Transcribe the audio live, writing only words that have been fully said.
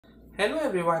Hello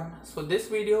everyone, so this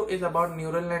video is about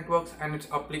neural networks and its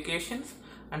applications,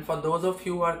 and for those of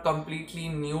you who are completely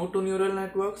new to neural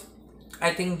networks,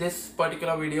 I think this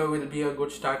particular video will be a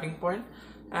good starting point,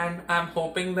 and I'm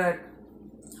hoping that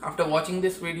after watching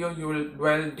this video you will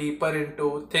dwell deeper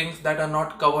into things that are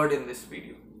not covered in this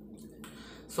video.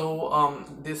 So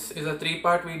this is a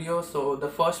three-part video. So the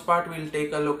first part we'll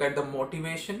take a look at the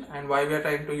motivation and why we are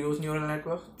trying to use neural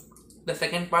networks. The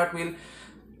second part will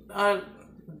uh,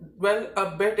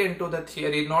 a bit into the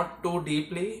theory, not too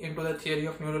deeply into the theory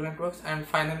of neural networks, and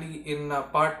finally in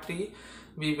part 3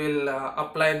 we will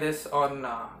apply this on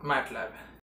MATLAB.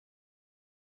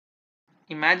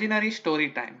 Imaginary story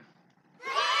time.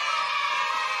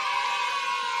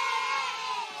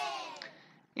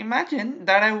 Imagine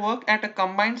that I work at a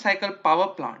combined cycle power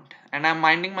plant and I'm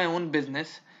minding my own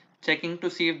business, checking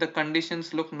to see if the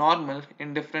conditions look normal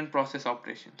in different process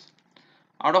operations.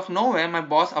 Out of nowhere, my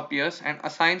boss appears and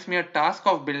assigns me a task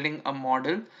of building a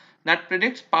model that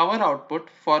predicts power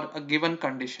output for a given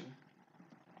condition.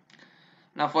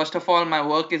 Now, first of all, my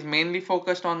work is mainly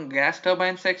focused on gas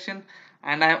turbine section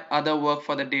and I have other work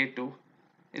for the day too.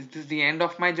 Is this the end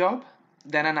of my job?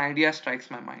 Then an idea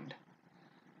strikes my mind.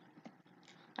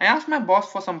 I ask my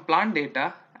boss for some plant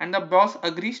data and the boss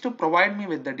agrees to provide me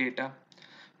with the data.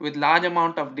 With large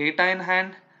amount of data in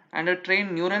hand and a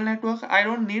trained neural network, I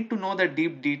don't need to know the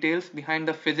deep details behind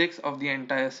the physics of the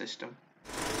entire system.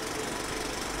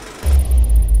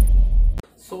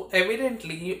 So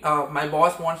evidently, my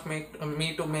boss wants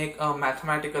me to make a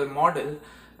mathematical model,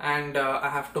 and I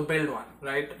have to build one,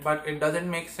 right? But it doesn't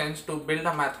make sense to build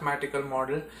a mathematical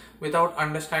model without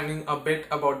understanding a bit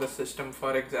about the system.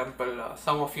 For example,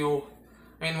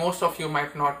 most of you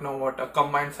might not know what a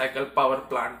combined cycle power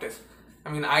plant is.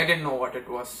 I didn't know what it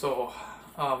was. So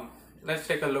let's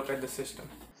take a look at the system.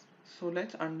 So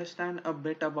let's understand a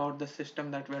bit about the system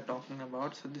that we're talking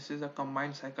about. So this is a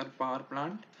combined cycle power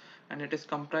plant and it is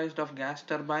comprised of gas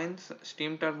turbines,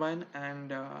 steam turbine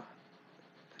and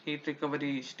heat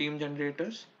recovery steam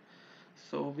generators.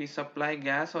 So we supply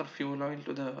gas or fuel oil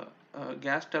to the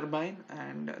gas turbine,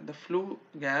 and the flue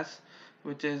gas,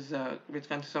 which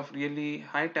consists of really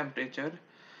high temperature,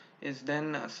 is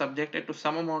then subjected to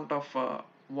some amount of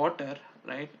water,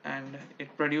 right? And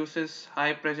it produces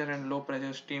high pressure and low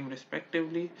pressure steam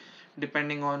respectively,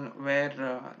 depending on where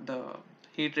the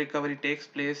heat recovery takes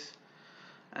place.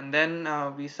 And then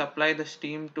we supply the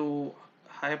steam to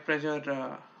high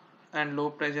pressure and low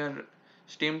pressure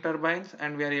steam turbines,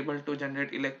 and we are able to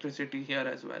generate electricity here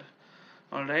as well.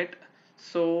 All right.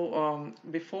 So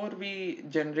before we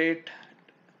generate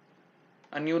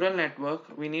a neural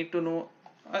network, we need to know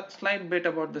a slight bit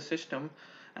about the system,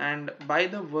 and by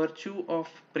the virtue of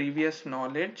previous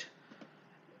knowledge,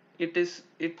 it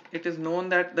is known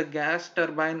that the gas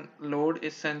turbine load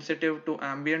is sensitive to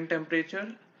ambient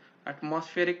temperature,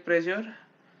 atmospheric pressure,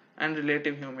 and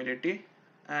relative humidity.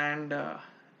 And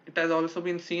it has also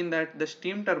been seen that the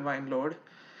steam turbine load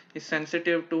is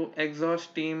sensitive to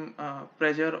exhaust steam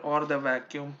pressure or the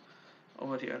vacuum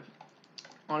over here.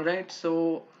 All right,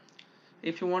 so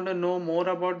if you want to know more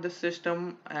about this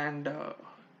system and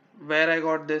where I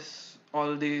got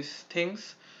all these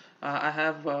things, I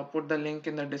have put the link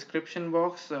in the description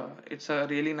box. It's a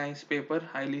really nice paper,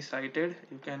 highly cited.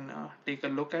 You can take a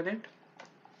look at it.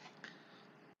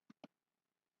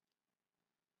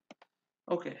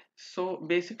 Okay, so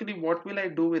basically what will I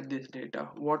do with this data?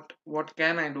 What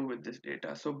can I do with this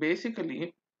data? So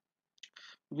basically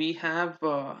we have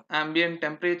ambient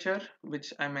temperature,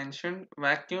 which I mentioned,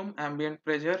 vacuum, ambient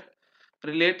pressure,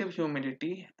 relative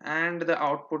humidity, and the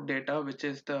output data, which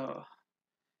is the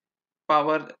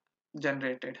power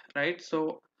generated, right?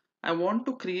 So I want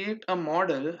to create a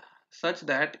model such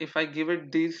that if I give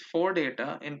it these four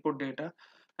data, input data,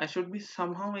 I should be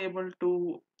somehow able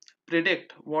to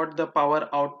predict what the power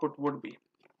output would be.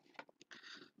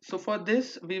 So for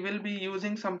this, we will be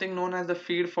using something known as the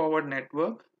feed forward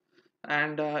network,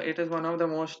 and it is one of the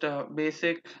most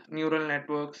basic neural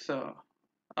networks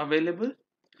available.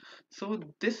 So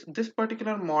this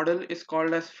particular model is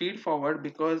called as feed forward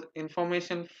because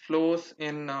information flows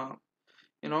in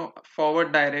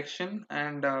forward direction,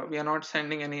 and we are not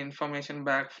sending any information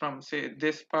back from, say,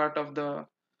 this part of the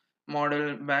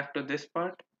model back to this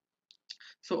part.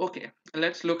 So okay,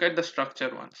 let's look at the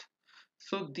structure once.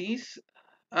 So these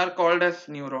are called as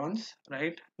neurons,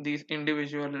 right? These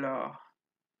individual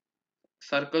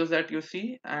circles that you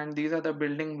see, and these are the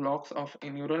building blocks of a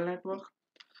neural network,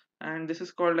 and this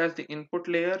is called as the input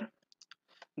layer.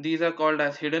 These are called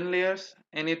as hidden layers.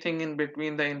 Anything in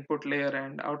between the input layer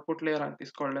and output layer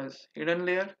is called as hidden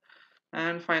layer.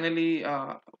 And finally,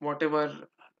 whatever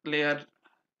layer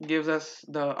gives us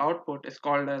the output is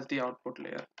called as the output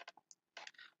layer.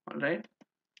 All right.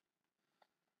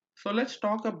 So let's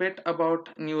talk a bit about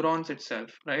neurons itself,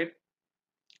 right?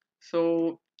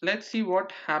 So let's see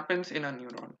what happens in a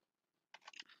neuron.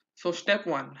 So step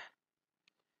one,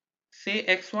 say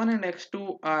x1 and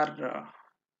x2 are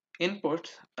inputs,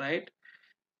 right?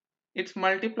 It's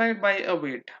multiplied by a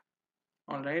weight.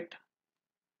 All right.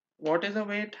 What is a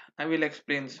weight? I will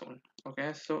explain soon.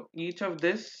 Okay. So each of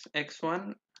this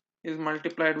x1 is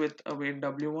multiplied with a weight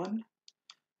w1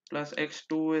 plus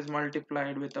x2 is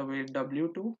multiplied with a weight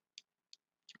w2.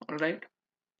 All right.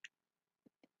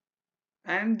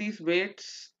 And these weighted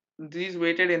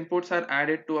inputs are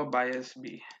added to a bias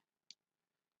b.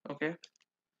 Okay.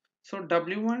 So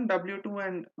w1, w2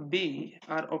 and b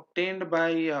are obtained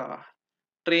by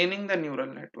training the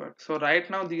neural network. So right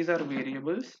now these are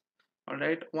variables. All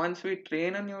right. Once we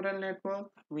train a neural network,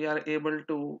 we are able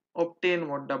to obtain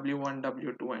what w1,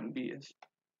 w2 and b is.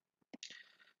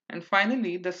 And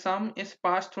finally, the sum is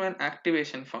passed through an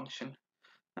activation function.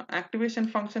 Now, activation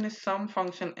function is some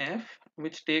function f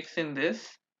which takes in this,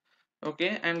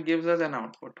 okay, and gives us an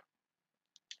output.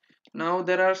 Now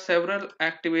there are several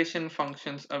activation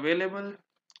functions available.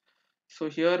 So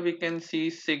here we can see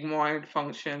sigmoid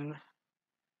function,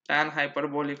 tan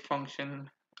hyperbolic function,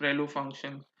 ReLU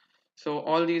function. So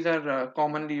all these are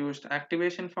commonly used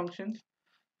activation functions.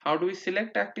 How do we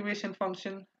select activation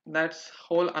function? That's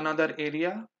whole another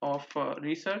area of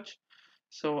research.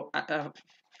 So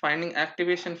finding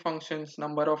activation functions,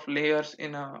 number of layers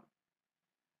in a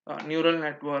neural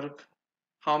network,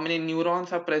 how many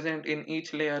neurons are present in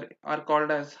each layer are called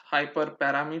as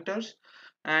hyperparameters,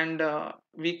 and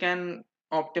we can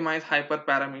optimize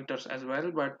hyperparameters as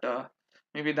well, but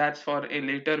maybe that's for a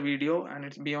later video and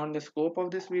it's beyond the scope of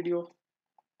this video.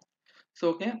 So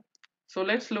okay, so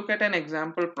let's look at an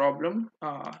example problem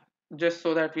just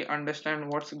so that we understand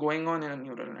what's going on in a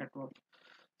neural network.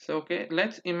 So okay,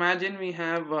 let's imagine we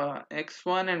have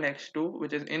x1 and x2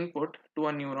 which is input to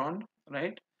a neuron,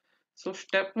 right? So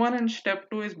step 1 and step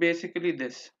 2 is basically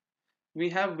this. We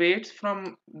have weights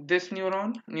from this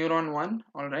neuron 1,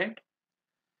 all right,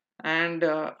 and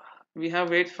we have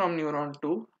weights from neuron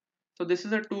 2. So this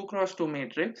is a 2 cross 2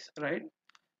 matrix, right?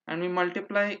 And we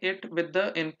multiply it with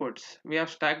the inputs. We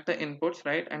have stacked the inputs,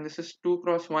 right? And this is 2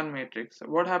 cross 1 matrix.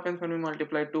 What happens when we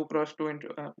multiply 2 cross 2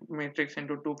 into matrix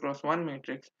into 2 cross 1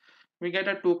 matrix? We get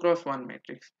a 2 cross 1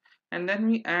 matrix. And then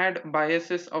we add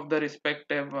biases of the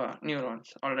respective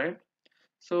neurons, all right?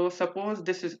 So suppose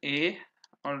this is A,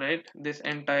 all right, this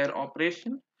entire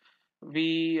operation.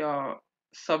 We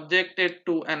subject it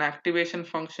to an activation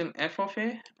function f of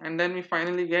A, and then we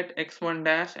finally get x1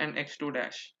 dash and x2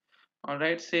 dash. All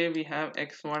right, say we have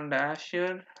x1 dash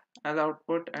here as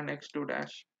output and x2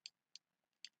 dash.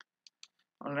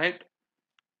 All right.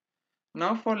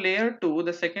 Now for layer 2,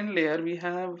 the second layer, we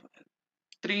have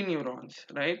 3 neurons,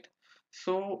 right?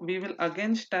 So we will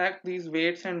again stack these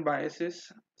weights and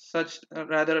biases such,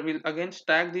 rather we'll again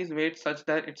stack these weights such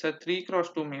that it's a 3 cross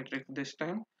 2 matrix this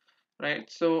time, right?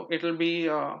 So it'll be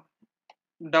W11,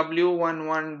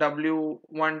 W12,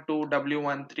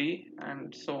 W13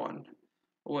 and so on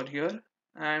over here.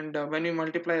 And when we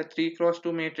multiply a 3 cross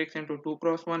 2 matrix into 2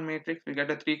 cross 1 matrix, we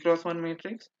get a 3 cross 1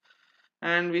 matrix,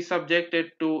 and we subject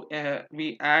it to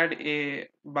we add a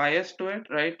bias to it,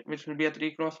 right, which will be a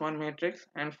 3 cross 1 matrix,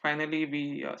 and finally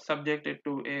we subject it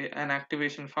to an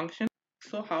activation function.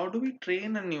 So how do we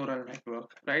train a neural network,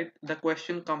 right? The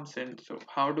question comes in. So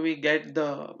how do we get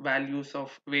the values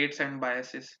of weights and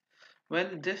biases? Well,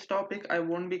 this topic I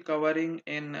won't be covering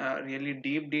in really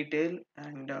deep detail,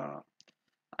 and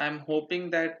I'm hoping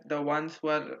that the ones who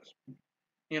are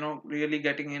really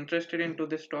getting interested into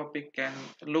this topic can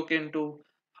look into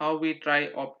how we try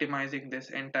optimizing this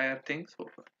entire thing.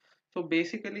 So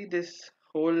basically this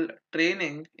whole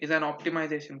training is an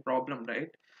optimization problem, right?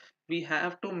 We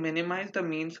have to minimize the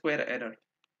mean square error.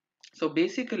 So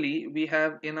basically we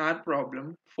have in our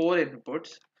problem 4 inputs,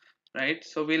 right?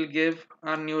 So we'll give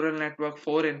our neural network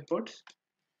 4 inputs,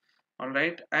 all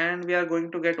right, and we are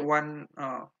going to get one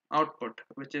output,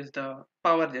 which is the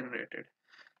power generated.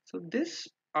 So this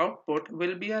output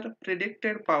will be our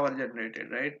predicted power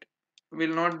generated, right?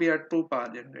 Will not be our true power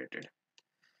generated.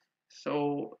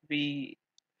 So we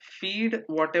feed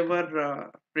whatever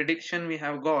prediction we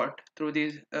have got through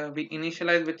these. We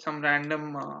initialize with some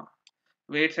random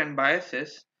weights and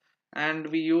biases, and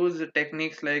we use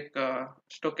techniques like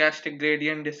stochastic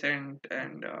gradient descent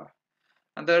and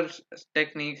other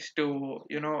techniques to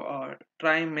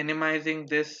try minimizing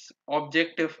this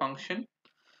objective function,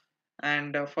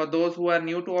 And for those who are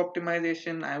new to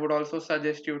optimization, I would also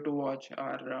suggest you to watch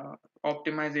our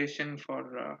optimization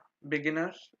for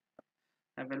beginners.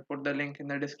 I will put the link in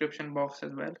the description box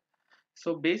as well.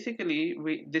 So basically,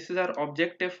 this is our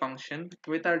objective function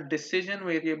with our decision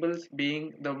variables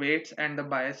being the weights and the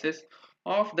biases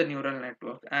of the neural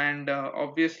network. And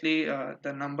obviously,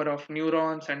 the number of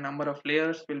neurons and number of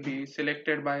layers will be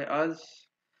selected by us.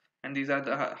 And these are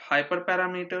the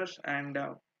hyperparameters. And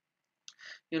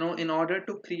in order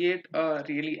to create a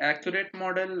really accurate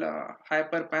model,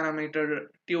 hyperparameter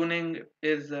tuning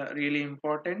is really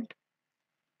important.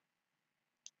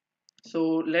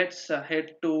 So let's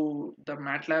head to the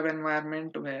MATLAB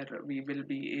environment where we will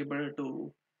be able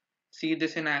to see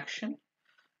this in action.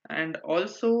 And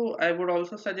also, I would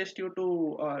also suggest you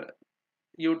to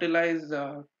utilize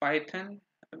Python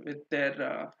with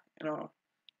their,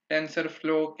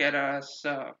 TensorFlow, Keras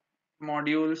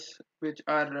modules, which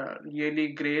are really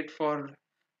great for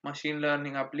machine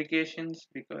learning applications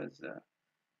because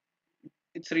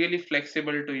it's really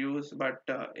flexible to use. But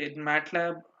in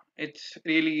MATLAB, it's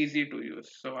really easy to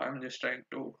use. So I'm just trying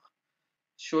to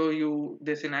show you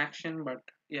this in action. But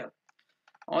yeah,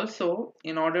 also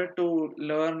in order to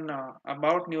learn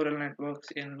about neural networks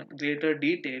in greater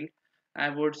detail, I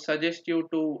would suggest you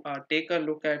to take a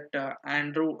look at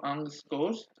Andrew Ng's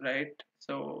course, right?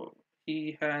 So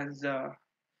he has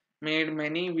made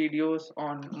many videos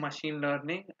on machine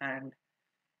learning, and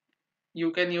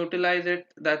you can utilize it.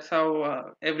 That's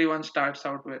how everyone starts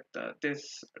out with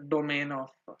this domain of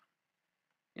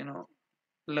you know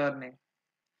learning.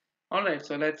 All right,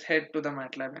 so let's head to the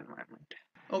MATLAB environment.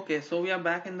 Okay, so we are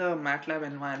back in the MATLAB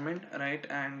environment, right?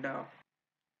 And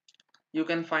you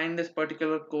can find this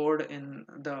particular code in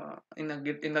the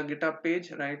GitHub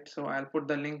page, right? So I'll put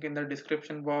the link in the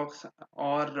description box,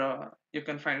 or you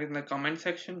can find it in the comment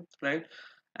section, right?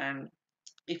 And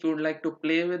if you would like to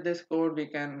play with this code, we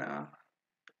can.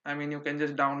 You can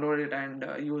just download it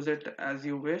and use it as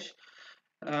you wish.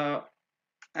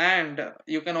 And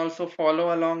you can also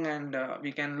follow along, and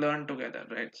we can learn together,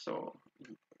 right? So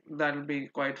that'll be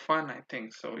quite fun, I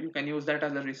think. So you can use that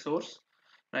as a resource,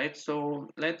 right? So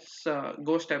let's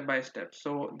go step by step.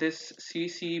 So this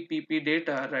ccpp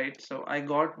data, right? So I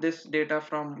got this data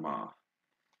from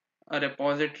a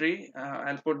repository.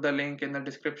 I'll put the link in the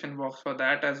description box for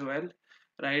that as well,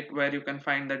 right? Where you can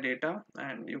find the data,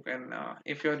 and you can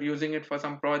if you're using it for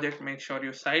some project, make sure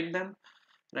you cite them,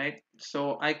 right?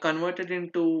 So I converted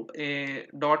into a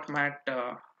 .mat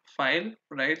file,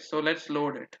 right? So let's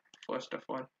load it first of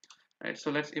all, right?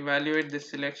 So let's evaluate this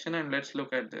selection and let's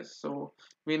look at this. So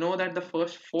we know that the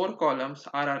first four columns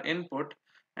are our input,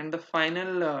 and the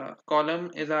final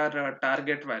column is our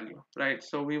target value, right?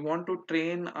 So we want to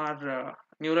train our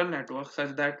neural network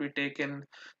such that we take in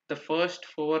the first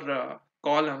four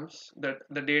columns,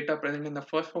 the data present in the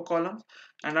first four columns,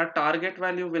 and our target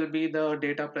value will be the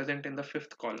data present in the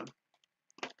fifth column,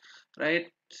 right?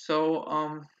 So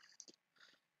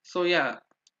yeah,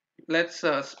 let's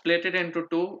split it into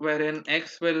two, wherein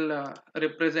x will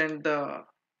represent the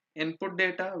input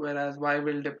data, whereas y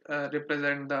will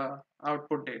represent the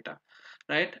output data,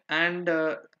 right? And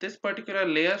this particular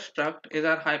layer struct is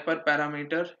our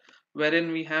hyperparameter,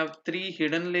 wherein we have three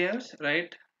hidden layers,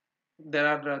 right? There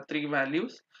are three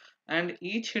values, and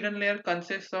each hidden layer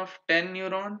consists of 10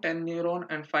 neuron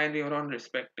and 5 neuron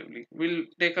respectively. We'll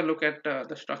take a look at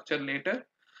the structure later.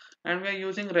 And we are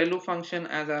using relu function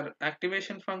as our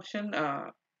activation function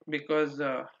because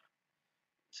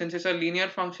since it's a linear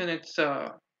function, it's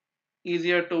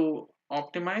easier to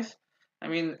optimize.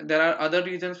 There are other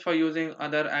reasons for using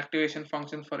other activation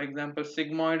functions. For example,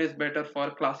 sigmoid is better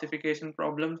for classification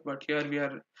problems, but here we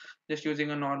are just using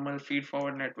a normal feed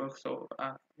forward network. So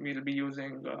we'll be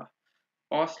using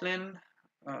Poslin,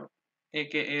 uh,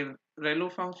 aka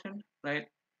relu function, right?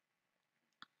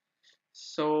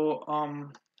 So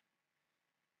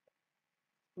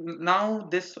now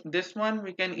this one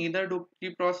we can either do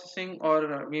pre-processing,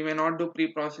 or we may not do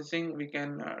pre-processing. We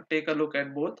can take a look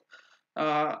at both.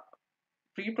 uh,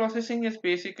 Pre-processing is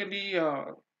basically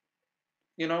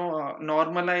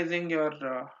normalizing your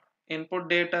input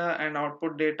data and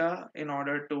output data in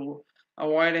order to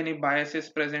avoid any biases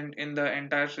present in the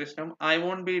entire system. I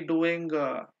won't be doing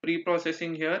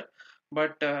pre-processing here,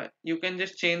 but you can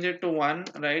just change it to one,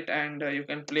 right? And you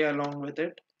can play along with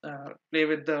it, play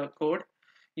with the code.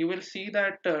 You will see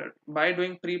that by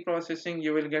doing pre-processing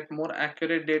you will get more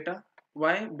accurate data.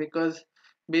 Why? Because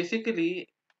basically,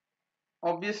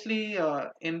 obviously,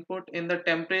 input in the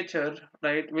temperature,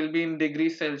 right, will be in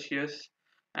degrees Celsius,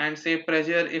 and say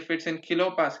pressure, if it's in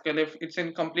kilopascal, if it's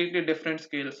in completely different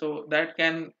scale, so that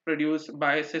can produce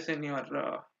biases in your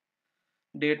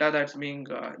data that's being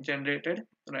generated,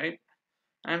 right?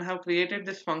 And have created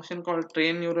this function called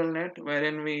train neural net,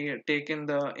 wherein we take in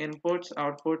the inputs,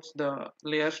 outputs, the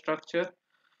layer structure,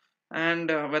 and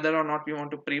whether or not we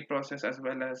want to pre-process, as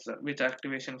well as which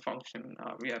activation function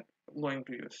we are going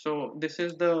to use. So this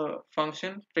is the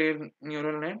function train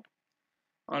neural net.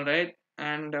 All right.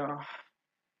 And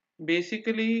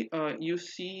basically you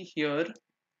see here,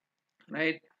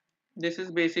 right, this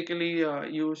is basically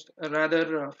used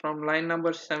rather from line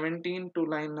number 17 to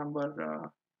line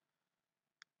number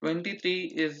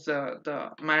 23 is the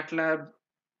MATLAB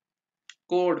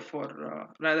code for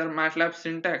rather MATLAB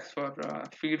syntax for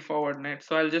feed forward net.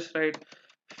 So I'll just write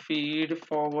feed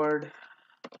forward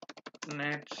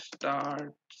net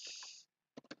starts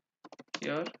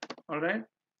here. All right.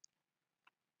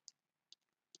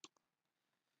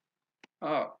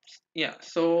 uh, yeah,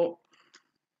 so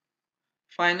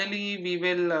finally we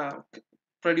will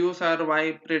produce our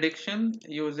y prediction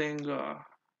using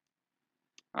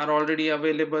are already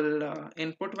available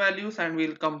input values, and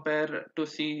we'll compare to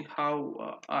see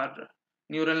how our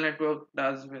neural network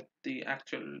does with the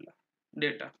actual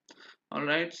data. All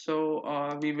right,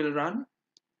 so we will run,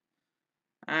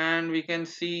 and we can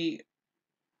see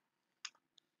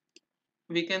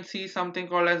something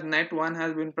called as net1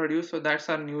 has been produced. So that's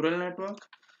our neural network.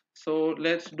 So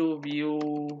let's do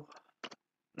view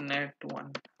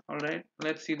net1. All right,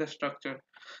 let's see the structure.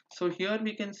 So here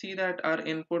we can see that our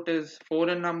input is 4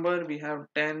 in number. We have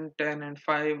 10, 10, and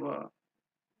 5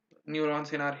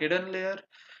 neurons in our hidden layer,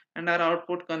 and our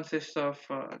output consists of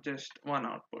just one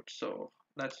output. So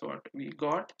that's what we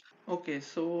got. Okay,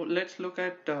 so let's look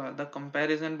at the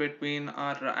comparison between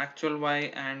our actual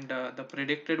y and the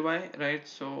predicted y, right?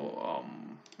 So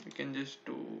we can just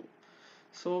do,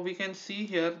 so we can see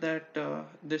here that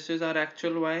this is our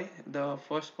actual y, the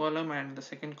first column, and the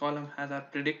second column has our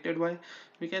predicted y.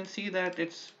 We can see that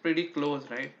it's pretty close,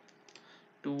 right,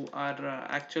 to our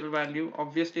actual value.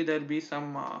 Obviously there'll be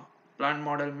some plant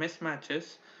model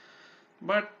mismatches,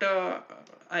 but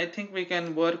I think we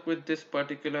can work with this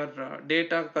particular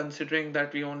data, considering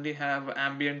that we only have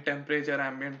ambient temperature,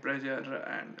 ambient pressure,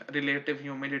 and relative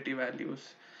humidity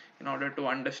values in order to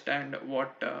understand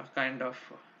what kind of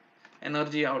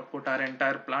energy output our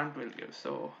entire plant will give.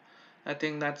 So I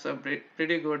think that's a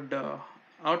pretty good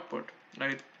output,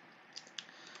 right?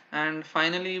 And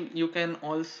finally you can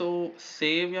also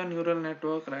save your neural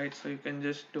network, right? So you can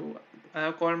just do, I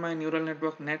have called my neural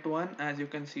network net1, as you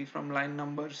can see from line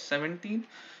number 17.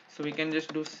 So we can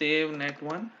just do save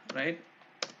net1, right?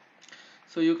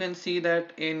 So you can see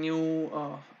that a new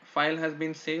file has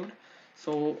been saved.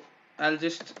 So I'll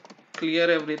just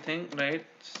clear everything, right?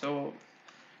 So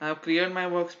I have cleared my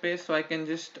workspace, so I can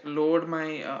just load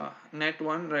my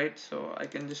net1, right? So I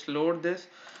can just load this,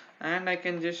 and I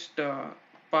can just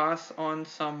pass on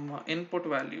some input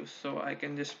values. So I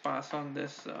can just pass on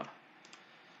this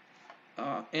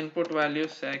input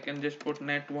values. So I can just put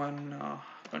net1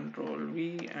 control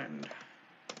V, and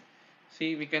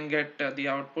see, we can get the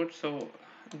output. So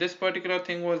this particular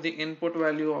thing was the input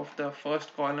value of the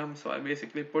first column, so I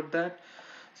basically put that.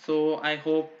 So I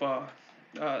hope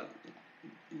uh,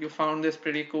 you found this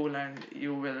pretty cool, and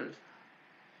you will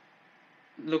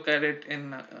look at it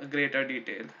in greater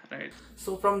detail, right?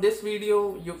 So from this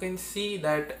video you can see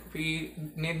that we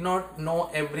need not know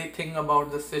everything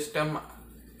about the system.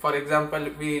 For example,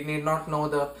 we need not know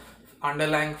the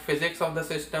underlying physics of the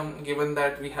system, given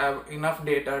that we have enough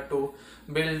data to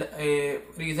build a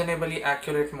reasonably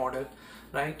accurate model,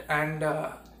 right? And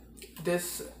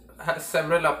this has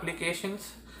several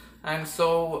applications. And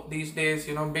so these days,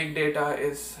 big data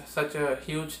is such a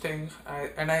huge thing,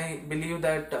 and I believe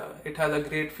that it has a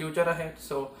great future ahead.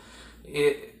 So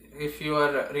if you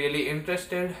are really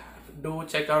interested, do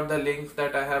check out the links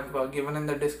that I have given in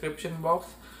the description box,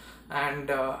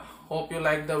 and hope you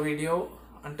like the video.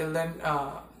 Until then,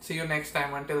 see you next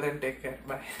time. Until then, take care.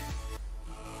 Bye.